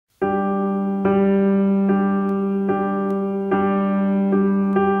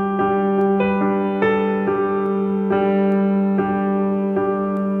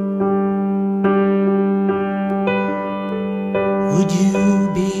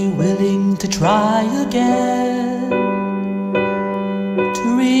to try again,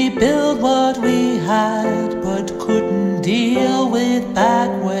 to rebuild what we had but couldn't deal with back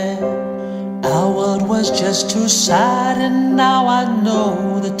when our world was just too sad. And now I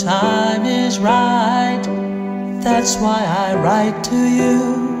know the time is right. That's why I write to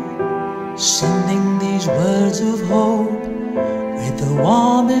you, sending these words of hope with the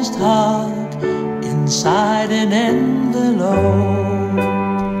warmest heart inside an envelope.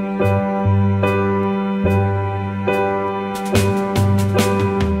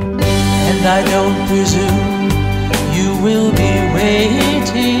 And I don't presume you will be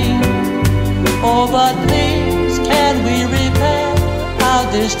waiting. Oh, but please, can we repair our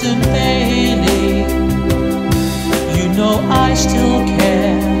distant failing? You know I still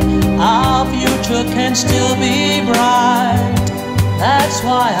care, our future can still be bright. That's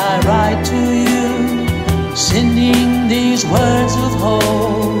why I write to you, sending these words of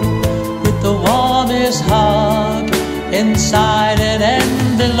hope with the warmest hug inside an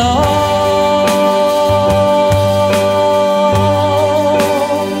envelope.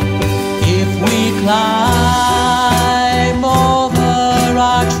 If we climb over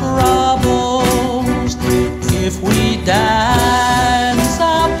our troubles, if we dance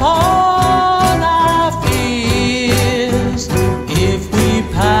upon our fears, if we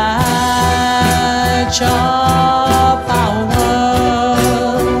patch up our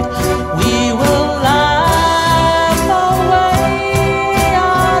world, we will laugh away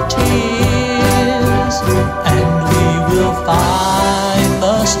our tears, and we will find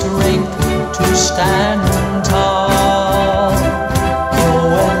the strength to stand tall.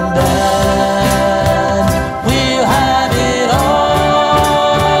 Oh, and then we'll have it all.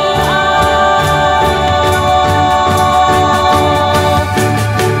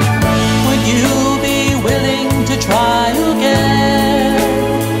 Would you be willing to try again?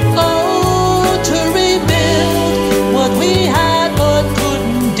 Oh, to rebuild what we had but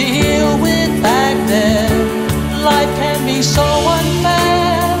couldn't deal with back then. Life can be so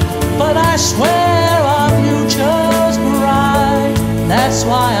unfair, but I swear our future's bright. That's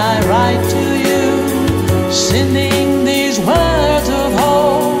why I write to you, sending these words of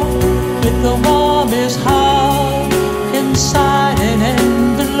hope with the warmest heart inside an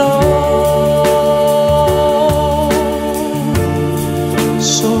envelope.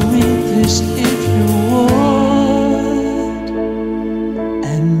 So read this if you would,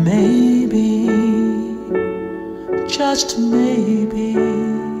 and maybe, just maybe,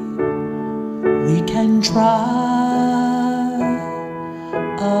 we can try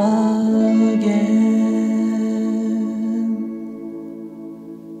again.